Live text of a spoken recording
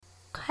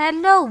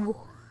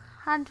Hello,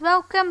 and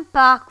welcome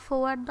back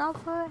for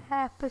another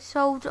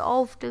episode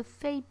of the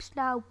Phoebes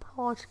Now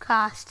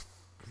podcast.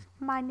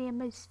 My name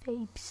is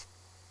Phoebes,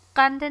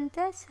 and in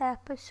this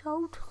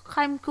episode,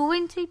 I'm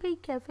going to be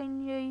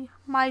giving you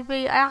my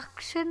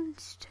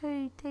reactions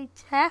to the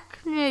tech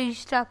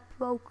news that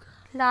broke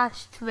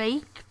last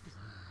week.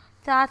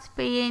 That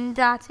being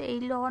that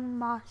Elon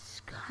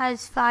Musk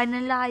has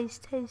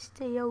finalised his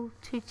deal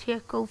to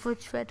take over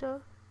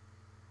Twitter.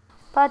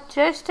 But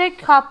just a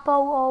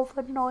couple of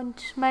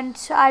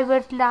announcements I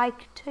would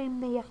like to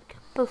make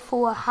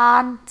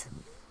beforehand.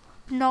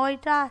 Now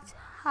that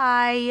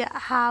I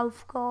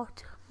have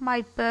got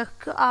my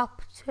book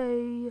up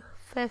to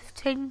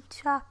 15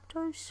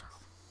 chapters,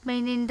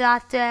 meaning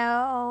that there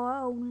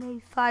are only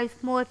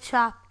 5 more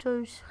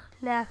chapters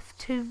left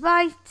to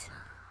write,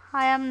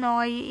 I am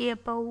now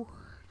able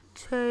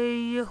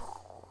to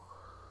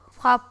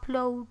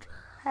upload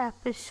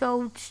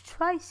episodes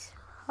twice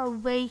a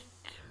week,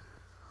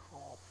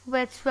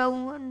 which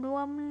will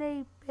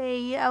normally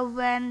be a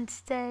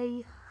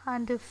Wednesday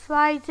and a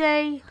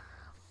Friday,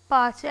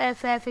 but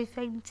if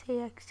everything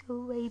takes a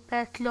wee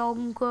bit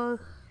longer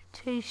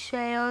to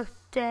share,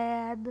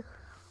 then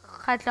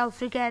I'd love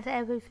to get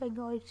everything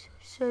out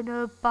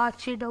sooner,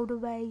 but you know the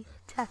way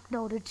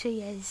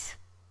technology is.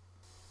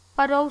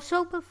 But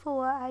also,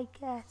 before I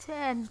get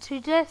into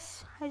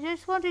this, I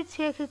just want to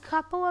take a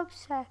couple of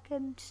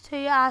seconds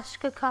to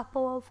ask a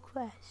couple of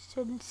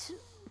questions.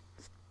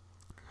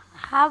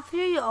 Have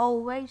you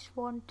always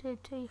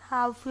wanted to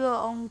have your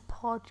own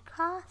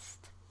podcast?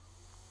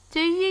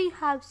 Do you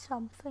have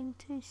something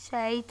to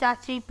say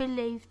that you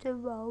believe the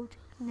world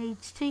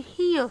needs to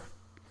hear?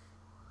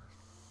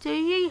 Do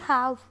you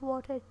have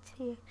what it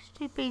takes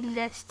to be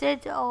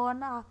listed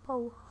on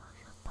Apple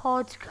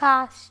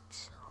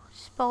Podcasts,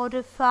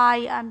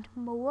 Spotify and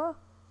more?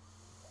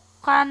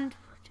 And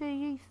do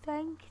you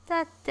think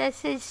that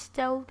this is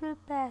still the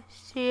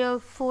best year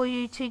for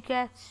you to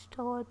get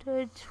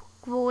started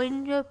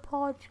growing your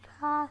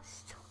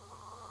podcast,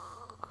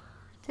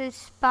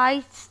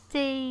 despite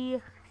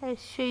the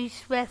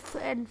issues with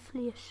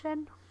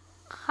inflation?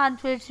 And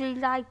would you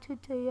like to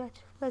do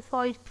it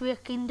without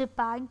breaking the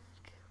bank?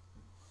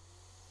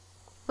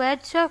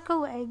 Red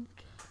Circle Inc.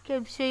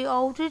 gives you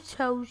all the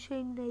tools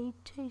you need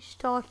to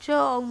start your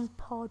own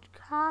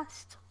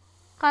podcast,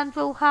 and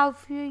will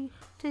have you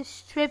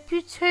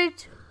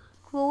distributed,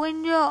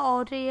 growing your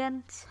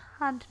audience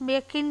and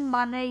making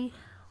money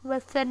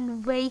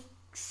within weeks.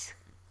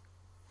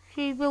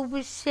 You will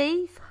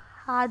receive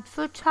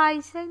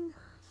advertising,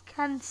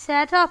 can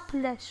set up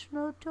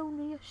listener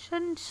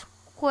donations,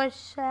 or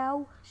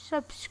sell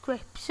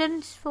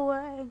subscriptions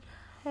for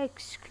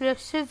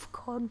exclusive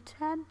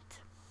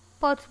content.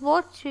 But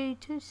what you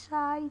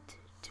decide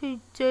to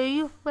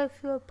do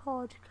with your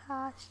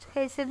podcast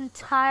is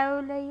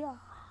entirely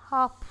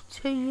up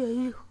to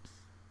you.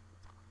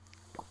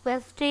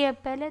 With the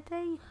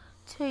ability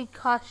to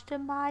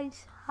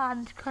customize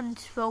and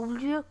control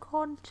your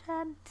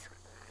content,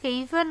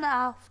 even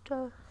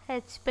after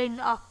it's been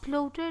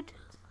uploaded,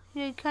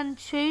 you can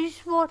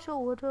choose what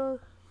order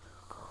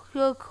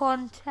your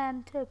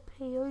content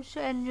appears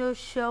in your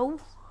show,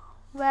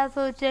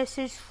 whether this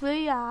is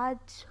through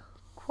ads,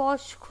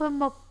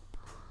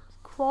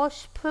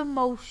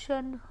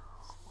 cross-promotion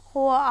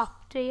or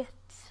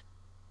updates.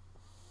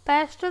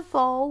 Best of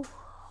all,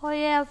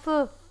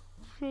 however,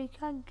 you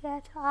can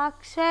get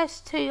access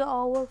to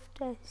all of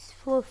this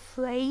for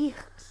free.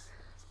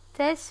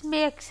 This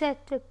makes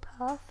it the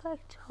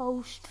perfect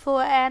host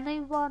for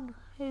anyone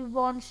who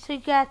wants to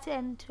get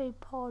into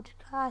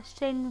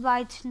podcasting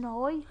right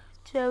now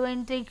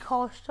during the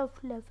cost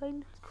of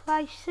living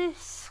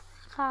crisis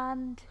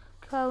and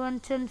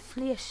current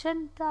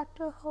inflation that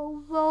the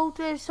whole world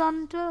is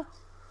under.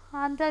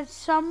 And as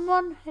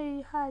someone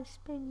who has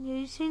been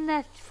using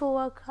it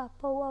for a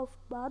couple of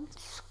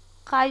months,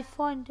 I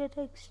find it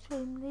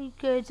extremely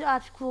good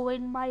at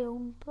growing my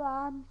own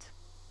brand.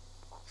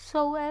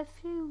 So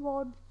if you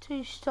want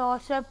to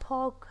start a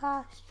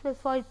podcast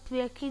without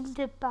breaking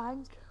the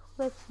bank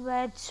with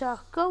Red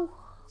Circle,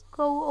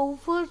 go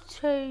over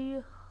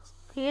to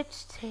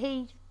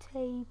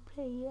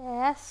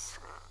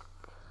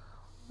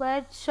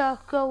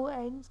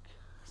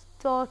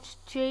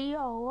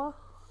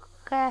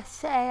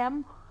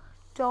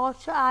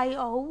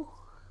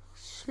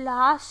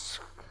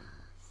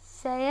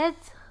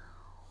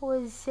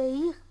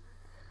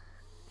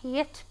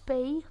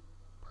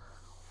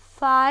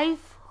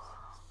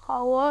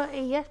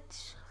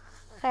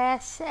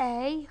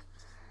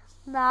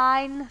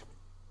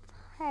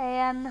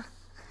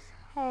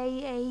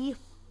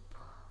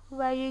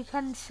where you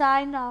can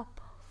sign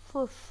up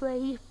for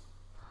free.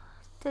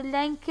 The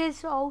link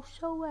is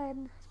also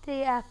in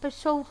the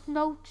episode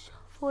notes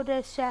for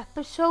this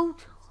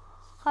episode,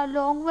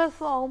 along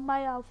with all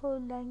my other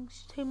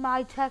links to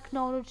my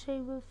technology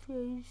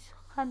reviews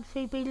and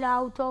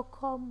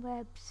phoebelow.com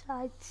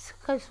websites,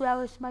 as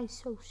well as my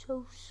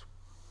socials.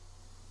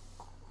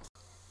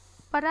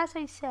 But as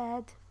I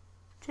said,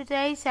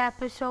 today's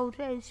episode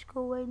is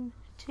going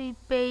to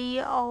be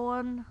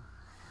on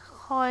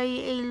how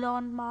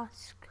Elon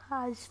Musk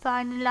has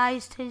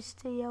finalised his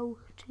deal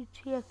to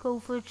take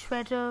over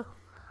Twitter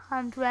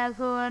and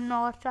whether or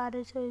not that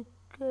is a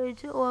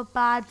good or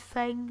bad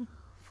thing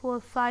for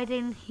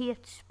fighting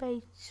hate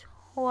speech,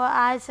 or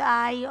as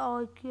I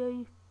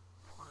argue,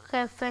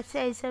 if it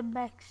is a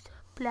mixed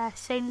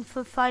blessing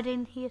for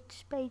fighting hate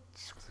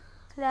speech.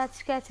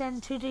 Let's get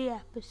into the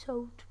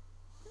episode.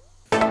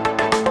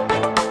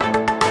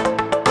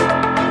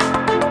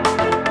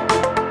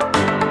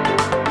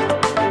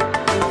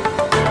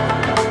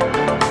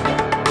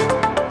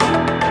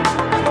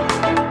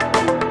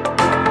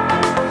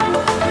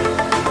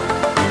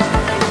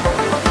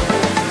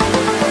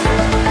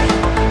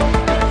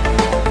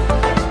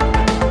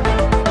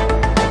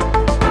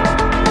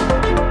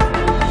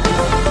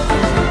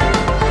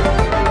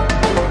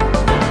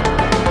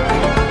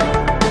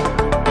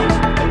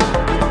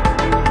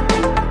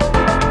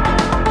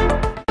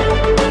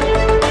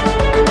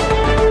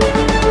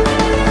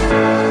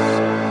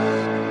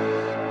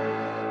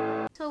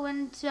 So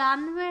in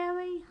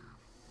January,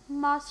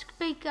 Musk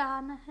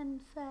began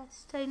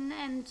investing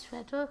in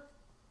Twitter.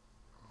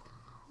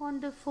 On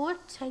the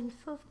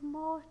 14th of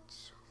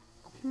March,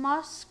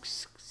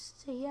 Musk's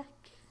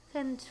stake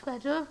in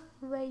Twitter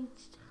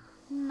reached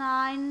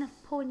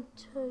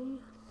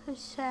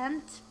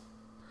 9.2%,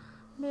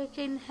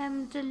 making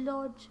him the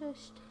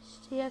largest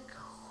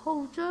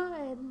stakeholder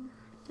in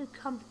the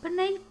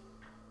company.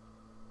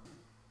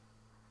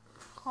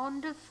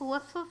 On the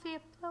 4th of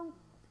April,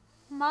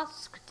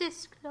 Musk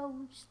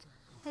disclosed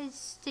his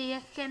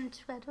stake in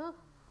Twitter,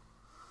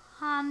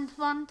 and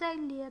one day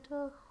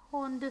later,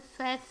 on the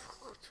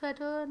 5th,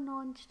 Twitter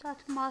announced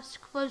that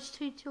Musk was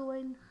to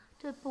join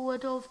the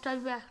board of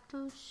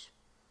directors.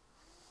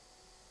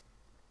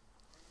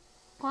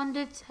 On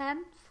the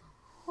 10th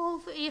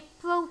of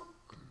April,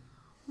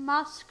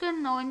 Musk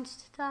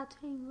announced that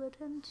he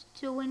wouldn't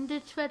join the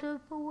Twitter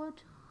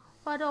board,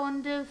 but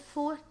on the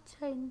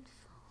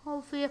 14th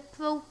of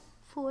April,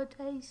 4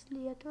 days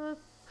later,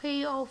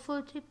 he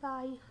offered to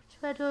buy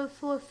Twitter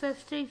for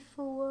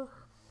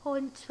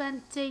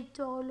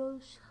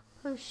 $54.20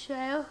 per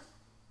share.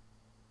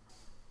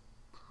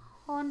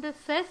 On the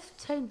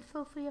 15th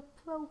of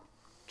April,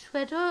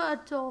 Twitter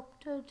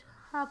adopted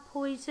a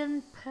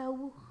poison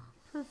pill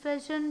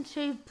provision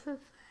to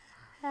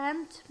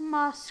prevent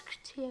Musk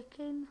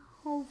taking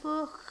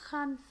over,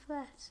 and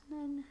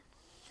threatening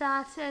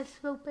that it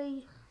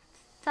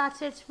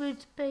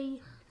would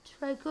be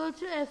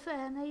triggered if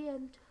any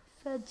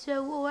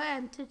individual or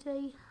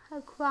entity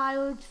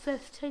acquired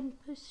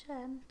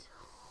 15%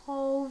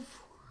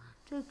 of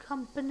the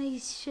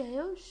company's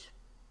shares.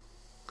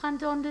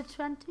 And on the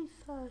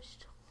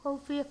 21st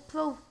of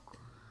April,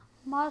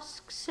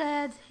 Musk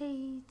said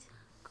he'd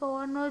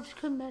garnered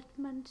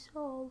commitments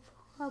of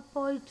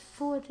about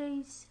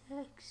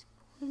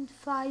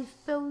 $46.5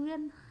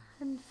 billion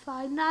in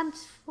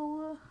finance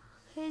for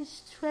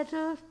his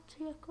Twitter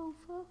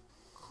takeover.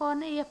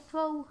 On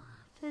April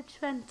the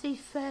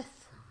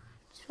 25th,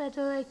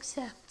 Twitter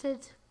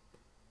accepted.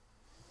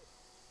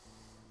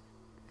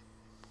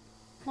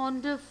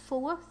 On the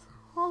 4th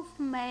of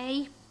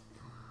May,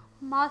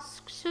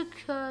 Musk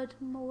secured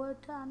more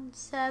than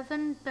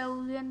 $7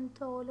 billion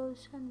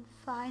in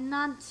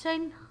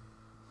financing,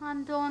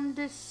 and on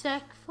the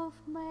 6th of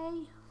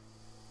May,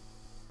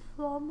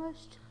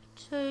 promised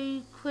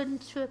to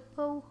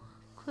quadruple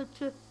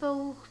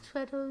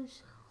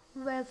Twitter's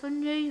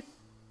revenue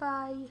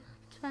by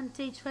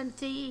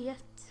 2028.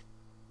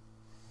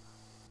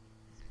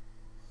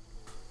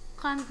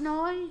 And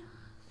now,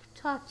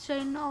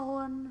 touching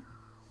on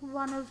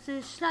one of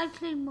the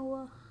slightly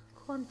more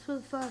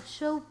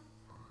controversial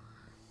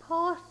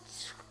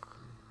parts,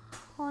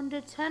 on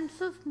the 10th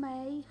of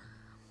May,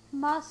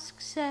 Musk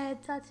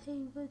said that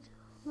he would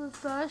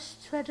reverse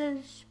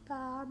Twitter's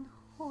ban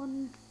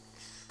on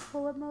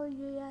former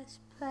US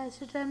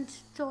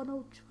President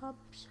Donald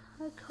Trump's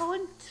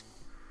account.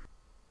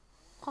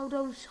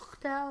 Although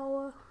there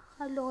are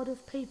a lot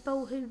of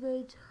people who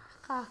would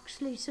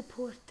actually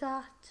support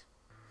that.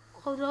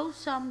 Although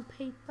some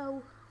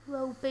people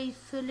will be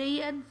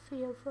fully in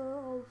favour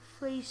of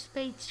free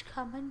speech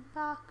coming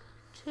back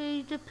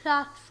to the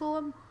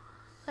platform,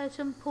 it's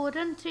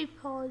important to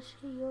pause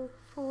here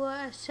for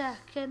a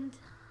second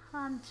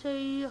and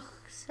to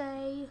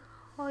say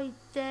how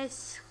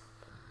this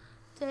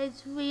did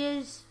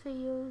raise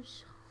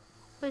fears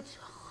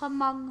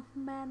among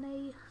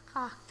many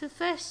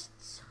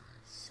activists,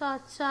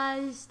 such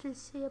as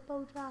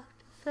disabled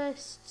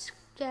activists,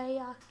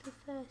 gay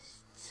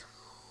activists,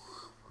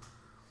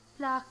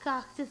 black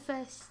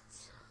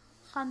activists,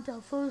 and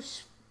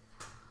others.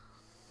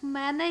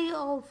 Many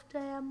of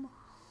them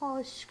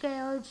are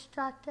scared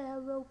that there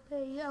will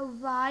be a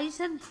rise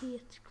in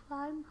hate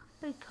crime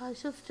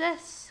because of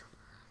this,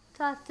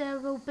 that there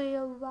will be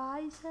a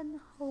rise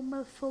in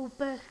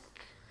homophobic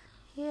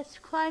hate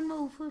crime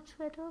over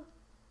Twitter,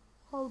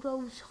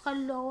 although a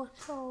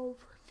lot of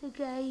the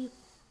gay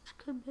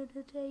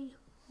community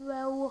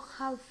will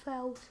have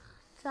felt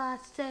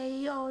that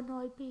they are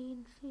now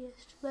being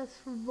faced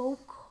with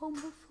woke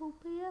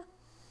homophobia.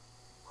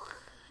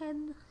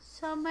 in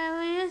some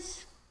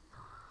areas,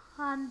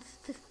 and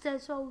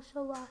there's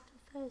also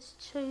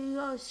activists who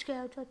are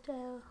scared that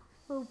there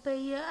will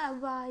be a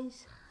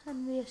rise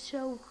in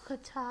racial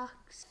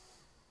attacks.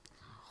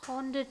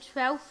 On the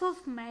 12th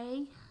of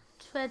May,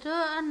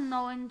 Twitter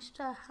announced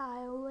a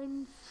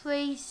hiring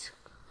freeze,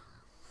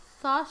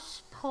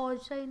 thus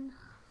pausing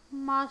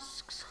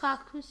Musk's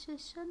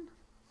acquisition.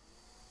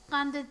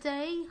 And a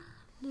day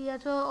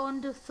later,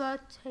 on the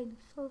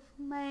 13th of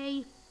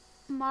May,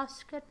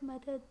 Musk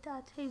admitted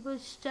that he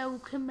was still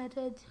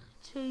committed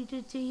to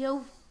the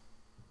deal.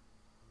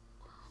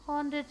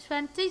 On the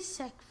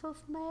 26th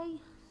of May,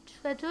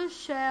 Twitter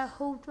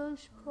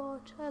shareholders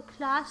brought a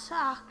class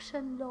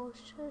action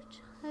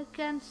lawsuit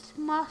against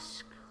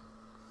Musk,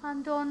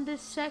 and on the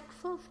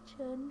 6th of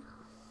June,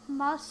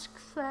 Musk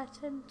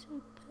threatened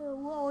to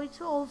pull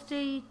out of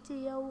the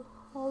deal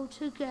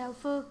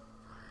altogether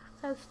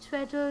if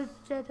Twitter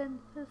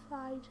didn't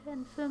provide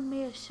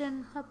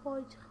information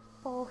about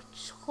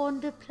bots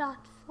on the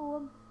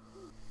platform.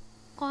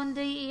 On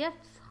the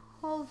 8th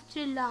of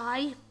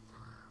July,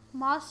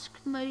 Musk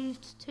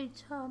moved to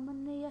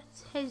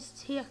terminate his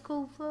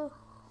takeover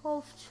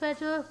of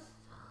Twitter,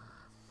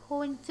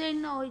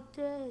 pointing out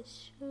the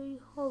issue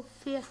of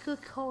fake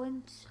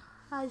accounts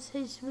as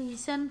his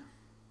reason.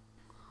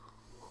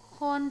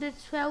 On the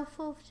 12th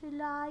of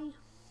July,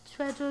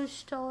 Twitter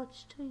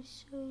starts to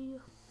sue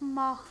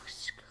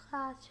Musk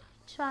at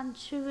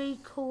Chancery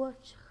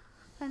Court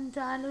in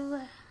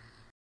Delaware,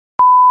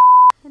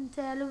 and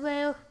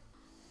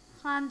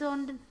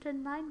on the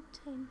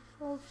 19th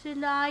of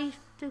July,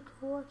 the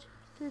court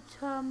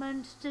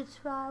determined the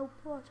trial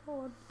brought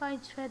on by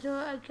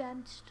Twitter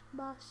against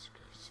Musk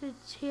should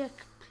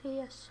take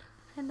place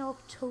in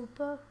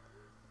October.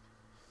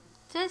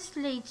 This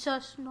leads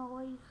us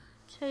now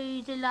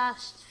to the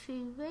last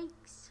few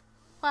weeks,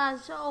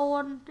 as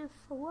on the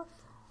 4th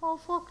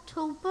of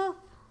October,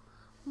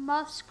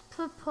 Musk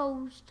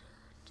proposed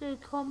the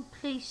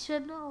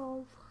completion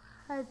of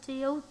a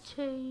deal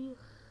to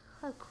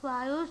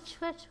acquire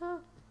Twitter,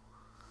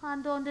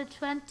 and on the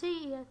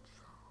 28th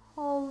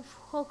of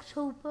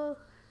October,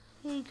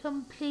 he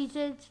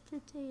completed the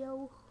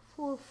deal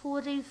for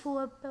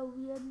 $44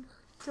 billion.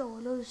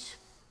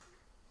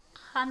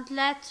 And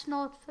let's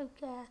not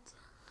forget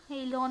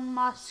Elon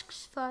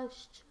Musk's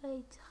first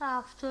tweet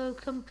after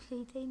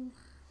completing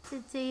the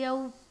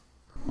deal,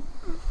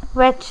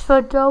 which,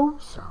 for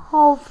those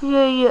of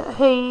you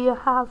who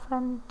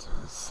haven't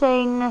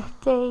seen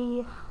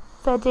the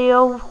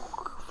video,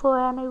 for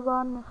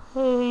anyone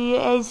who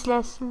is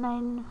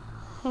listening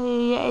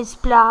who is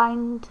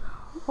blind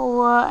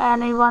or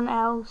anyone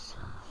else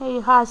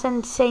who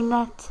hasn't seen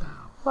it,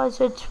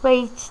 was a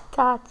tweet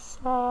that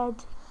said,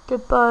 "The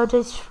bird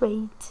is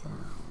freed."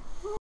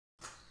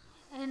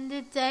 In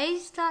the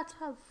days that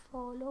have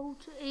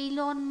followed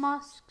Elon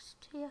Musk's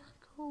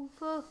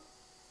takeover,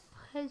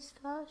 his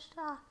first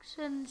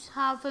actions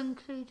have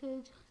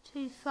included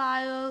to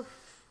fire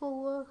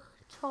 4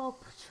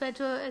 top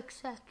Twitter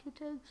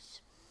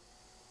executives.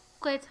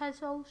 It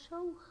has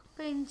also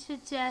been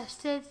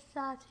suggested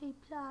that he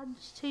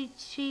plans to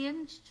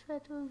change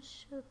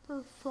Twitter's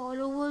super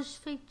followers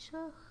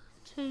feature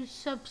to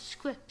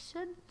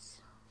subscriptions.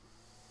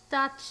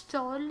 That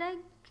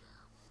Starlink,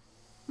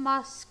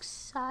 Musk's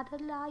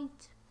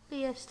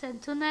satellite-based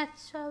internet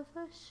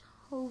service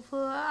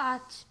over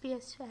at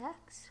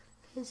SpaceX,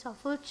 his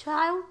other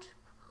child,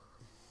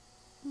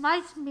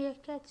 might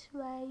make its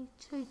way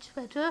to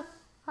Twitter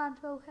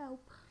and will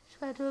help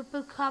Twitter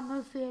become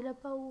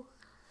available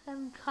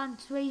in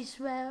countries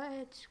where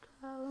it's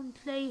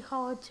currently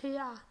hard to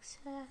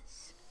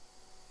access.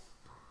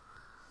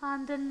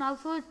 And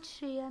another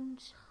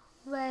change,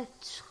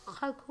 which,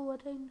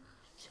 according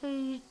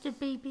to the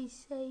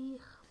BBC,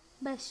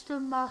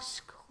 Mr.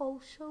 Musk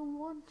also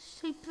wants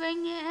to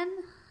bring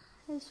in,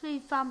 is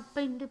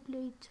revamping the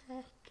blue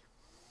tick.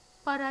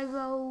 But I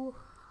will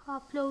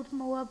upload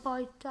more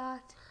about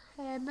that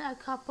in a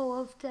couple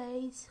of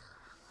days,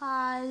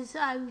 as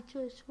I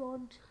just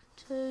want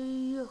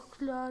to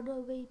learn a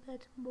wee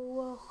bit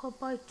more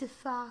about the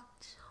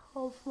facts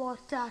of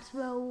what that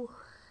will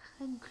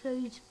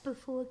include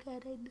before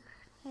getting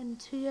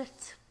into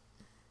it.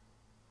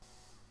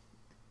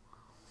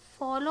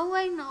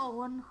 Following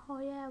on,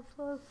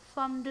 however,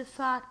 from the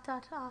fact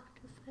that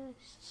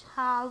activists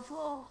have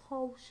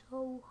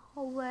also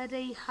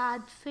already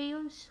had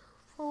fears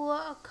for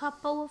a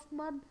couple of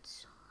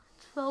months,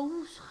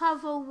 trolls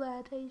have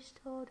already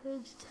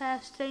started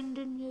testing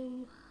the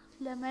new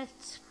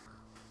limits,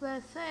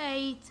 with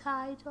a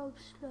tide of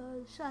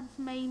slurs and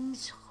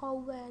memes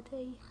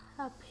already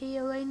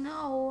appearing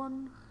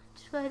on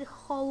Twitter,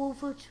 all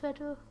over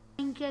Twitter. I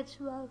think it's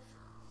worth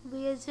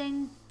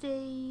raising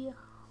the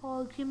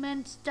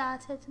argument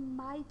that it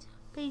might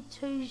be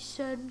too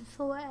soon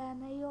for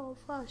any of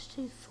us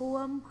to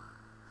form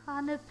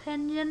an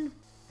opinion.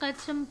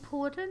 It's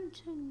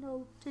important to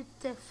note the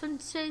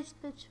differences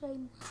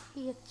between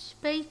hate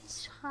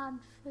speech and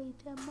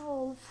freedom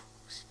of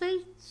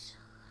speech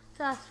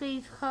that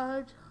we've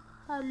heard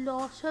a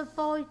lot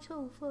about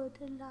over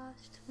the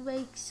last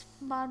weeks,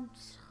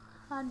 months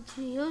and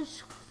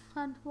years,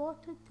 and what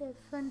the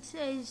difference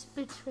is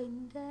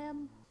between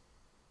them,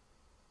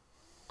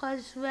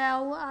 as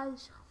well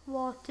as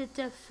what the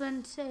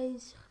difference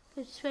is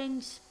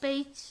between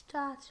speech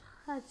that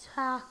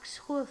attacks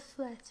or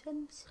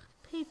threatens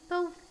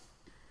people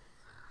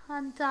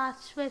and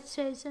that which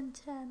is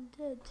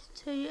intended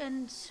to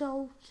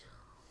insult,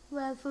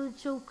 whether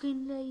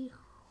jokingly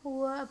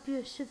or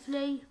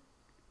abusively,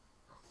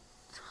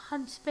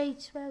 and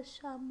speech where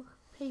some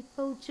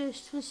people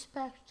just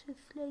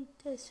respectively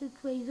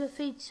disagree with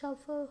each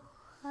other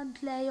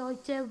and lay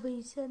out their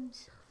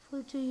reasons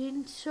for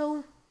doing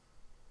so.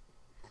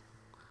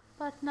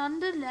 But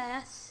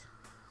nonetheless,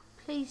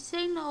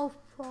 policing of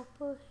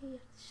proper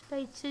hate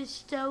speech is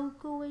still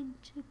going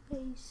to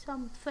be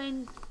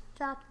something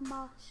that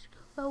Musk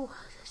will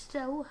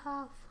still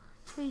have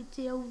to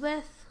deal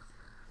with,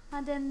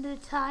 and in the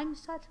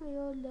times that we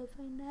are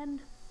living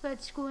in,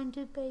 it's going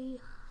to be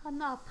an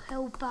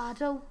uphill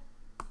battle.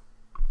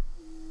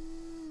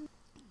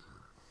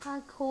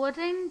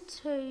 According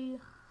to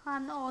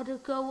an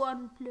article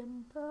on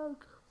Bloomberg,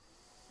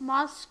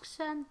 Musk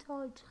sent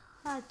out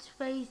a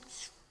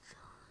tweet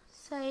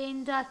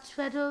saying that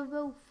Twitter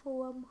will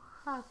form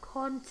a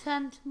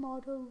content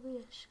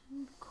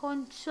moderation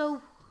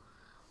council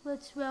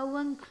which will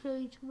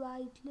include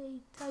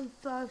widely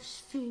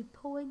diverse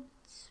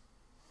viewpoints,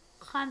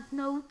 and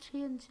no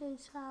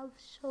changes have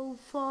so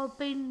far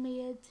been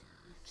made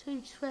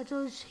to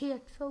Twitter's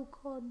hateful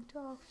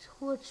conduct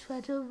or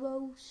Twitter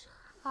rules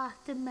at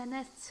the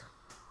minute,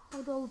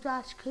 although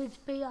that could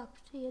be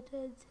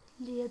updated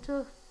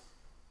later.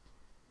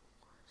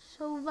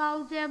 So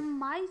while there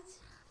might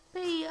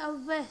be a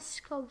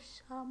risk of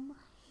some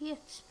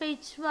hate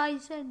speech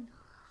rising,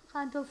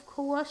 and of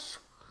course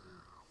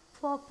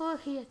proper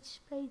hate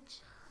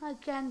speech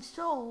against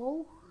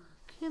all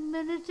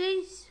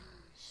communities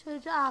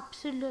should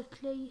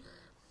absolutely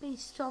be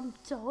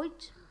stomped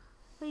out,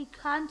 we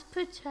can't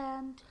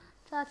pretend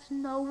that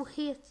no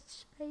hate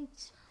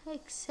speech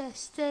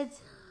existed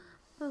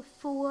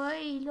before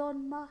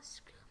Elon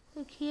Musk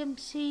became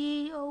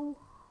CEO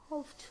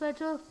of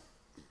Twitter.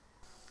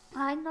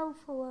 I know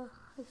for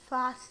a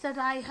fact that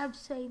I have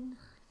seen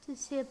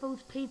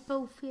disabled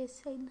people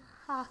facing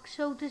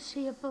actual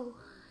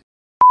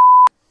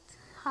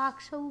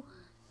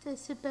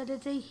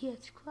disability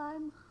hate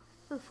crime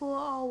before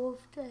all of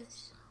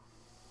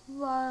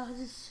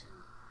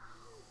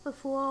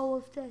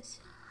this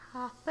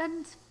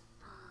happened,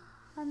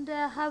 and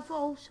there have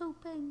also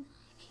been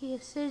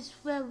cases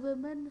where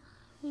women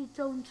who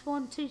don't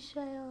want to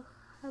share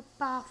a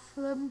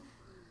bathroom,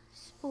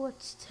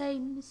 sports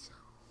teams,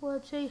 or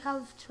to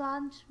have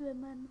trans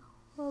women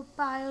or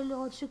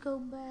biological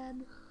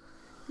men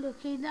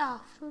looking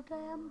after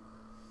them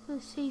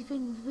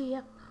receiving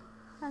rape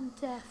and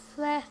death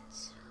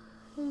threats,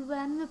 who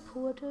when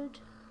reported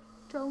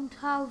don't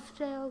have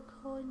their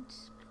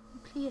accounts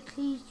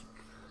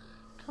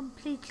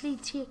completely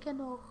taken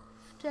off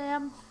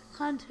them,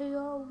 and who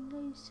are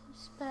only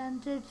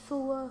suspended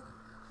for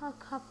a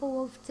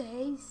couple of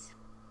days.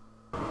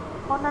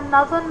 On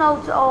another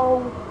note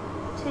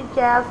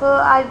altogether,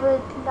 I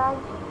would like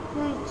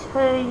you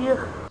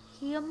to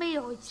hear me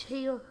out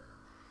here.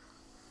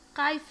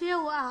 I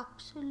feel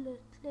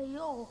absolutely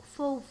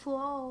awful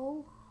for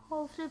all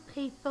of the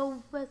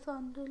people with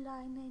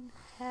underlying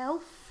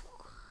health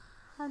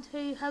and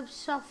who have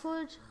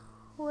suffered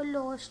or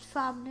lost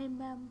family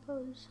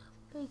members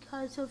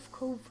because of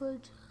COVID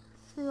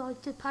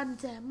throughout the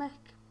pandemic.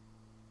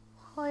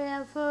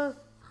 However,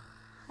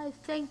 I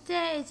think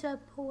there is a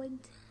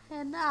point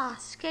in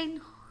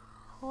asking,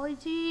 how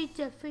do you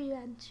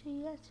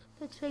differentiate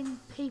between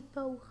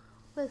people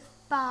with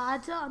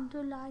bad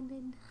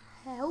underlying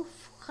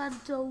health and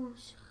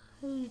those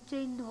who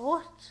do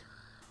not?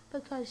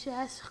 Because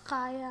yes,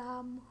 I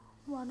am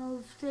one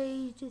of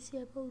the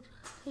disabled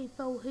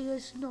people who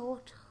is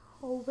not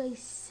always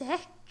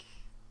sick,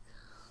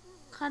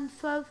 and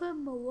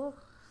furthermore,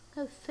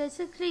 the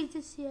physically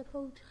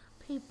disabled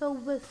people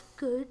with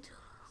good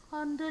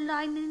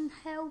underlying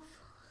health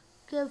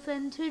give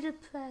in to the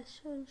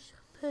pressures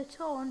put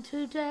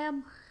onto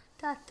them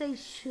that they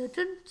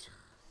shouldn't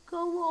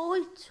go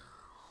out.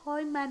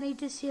 How many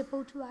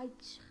disabled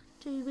rights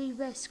do we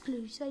risk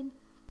losing?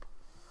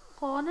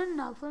 On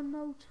another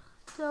note,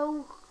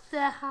 though,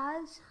 there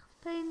has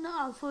been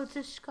other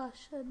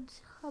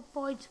discussions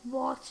about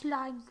what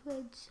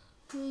language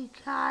you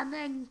can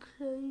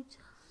include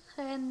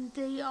in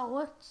the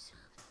arts,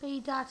 be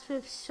that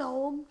with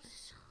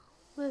songs,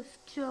 with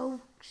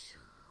jokes,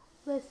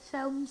 with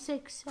films,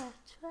 etc.,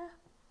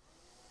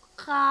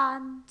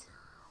 and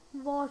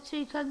what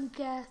you can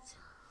get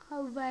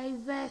away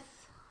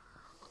with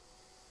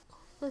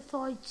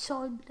without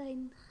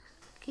sounding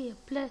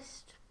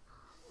capitalist.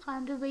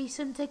 And a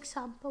recent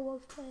example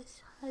of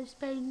this has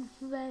been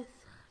with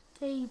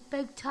the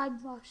Big Time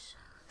Rush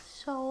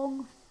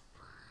song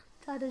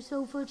that is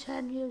over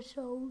 10 years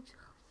old,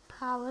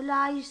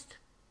 Paralysed.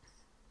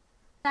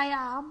 I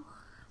am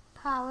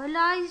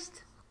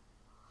paralysed.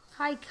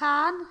 I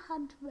can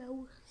and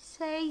will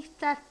say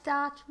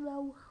that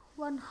will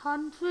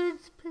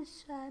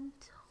 100%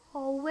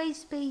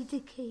 always be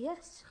the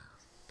case,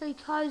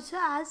 because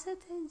as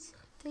it is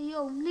the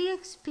only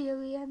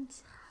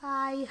experience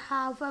I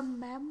have the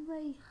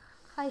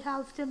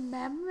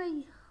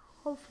memory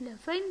of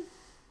living,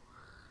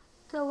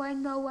 though I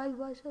know I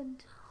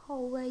wasn't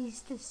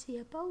always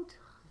disabled.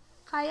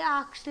 I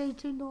actually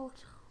do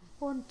not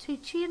want to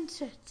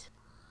change it.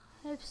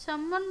 If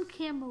someone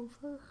came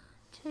over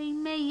to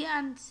me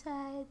and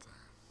said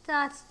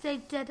that they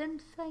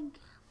didn't think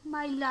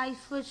my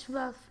life was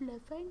worth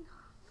living,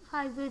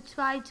 I would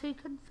try to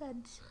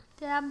convince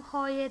them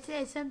how it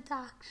isn't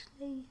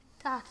actually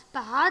that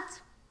bad.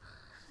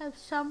 If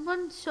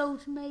someone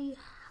showed me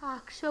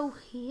actual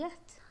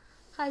hate,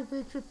 I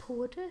would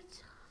report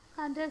it.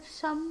 And if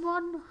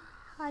someone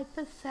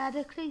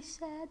hypothetically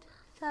said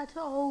that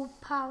all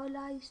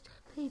paralysed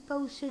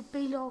people should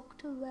be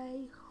locked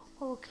away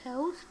or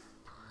killed,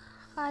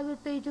 I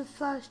would be the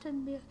first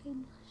in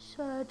making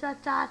sure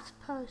that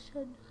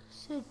person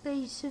should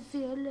be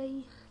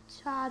severely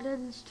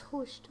challenged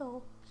or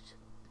stopped.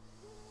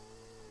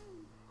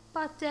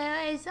 But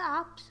there is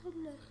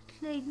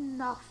absolutely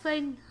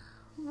nothing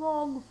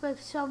wrong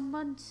with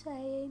someone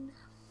saying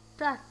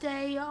that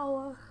they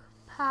are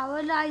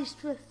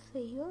paralysed with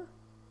fear,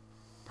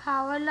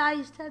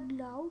 paralysed in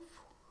love,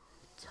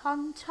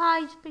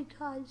 tongue-tied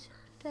because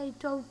they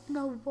don't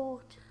know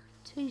what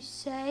to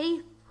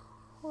say,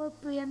 or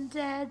brain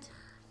dead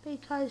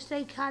because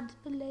they can't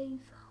believe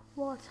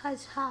what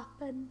has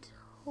happened,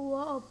 or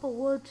are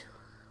bored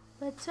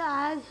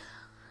within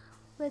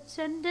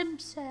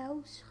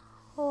themselves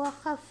or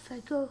a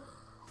figure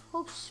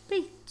of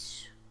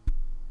speech.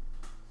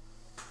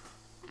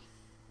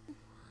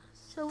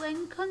 So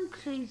in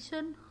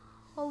conclusion,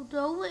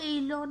 although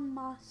Elon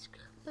Musk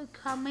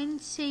becoming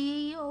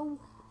CEO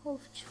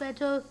of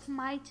Twitter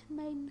might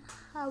mean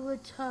a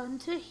return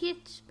to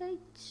hate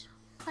speech,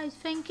 I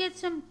think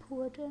it's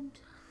important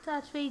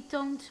that we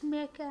don't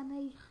make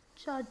any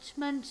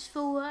judgments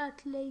for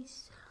at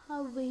least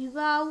a wee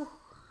while.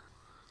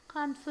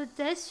 And for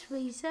this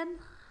reason,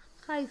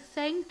 I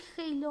think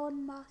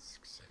Elon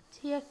Musk's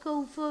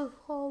takeover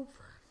of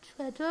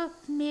Twitter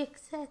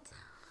makes it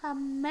a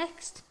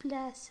mixed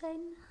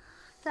blessing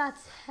that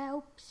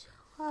helps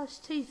us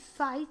to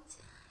fight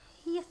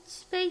hate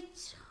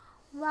speech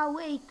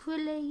while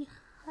equally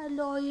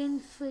allowing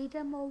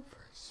freedom of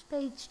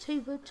speech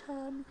to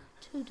return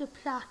to the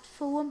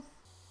platform.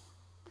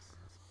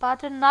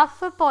 But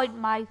enough about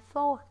my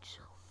thoughts.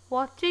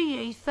 What do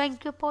you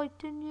think about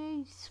the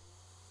news?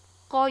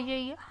 Are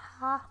you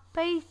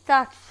happy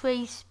that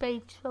free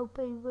speech will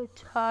be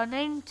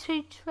returning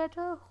to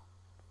Twitter?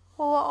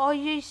 Or are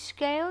you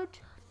scared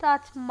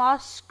that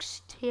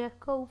Musk's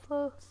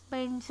takeover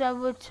means a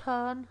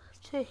return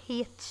to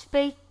hate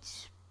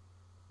speech?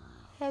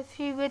 If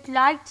you would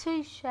like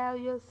to share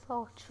your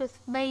thoughts with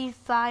me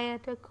via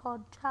the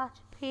contact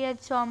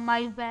page on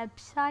my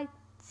website,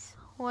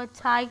 or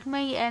tag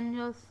me in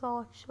your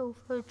thoughts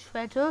over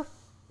Twitter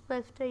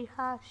with the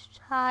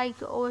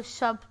hashtag or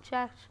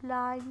subject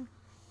line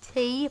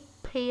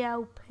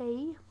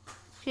TPLP.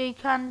 You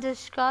can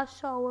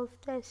discuss all of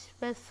this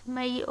with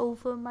me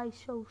over my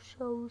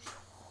socials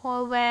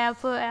or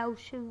wherever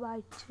else you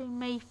write to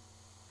me.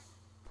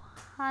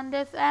 And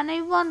if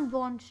anyone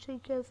wants to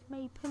give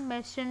me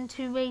permission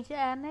to read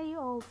any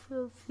of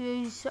your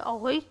views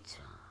out,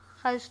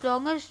 as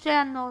long as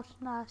they're not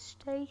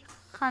nasty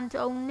and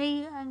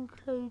only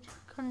include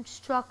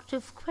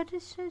constructive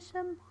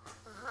criticism,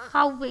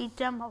 I'll read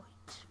them out.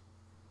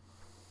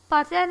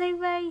 But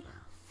anyway,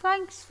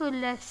 thanks for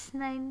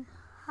listening,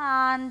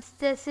 and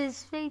this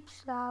is Phoebe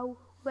Slough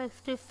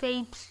with the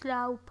Phoebe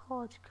Slough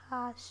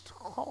podcast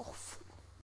off.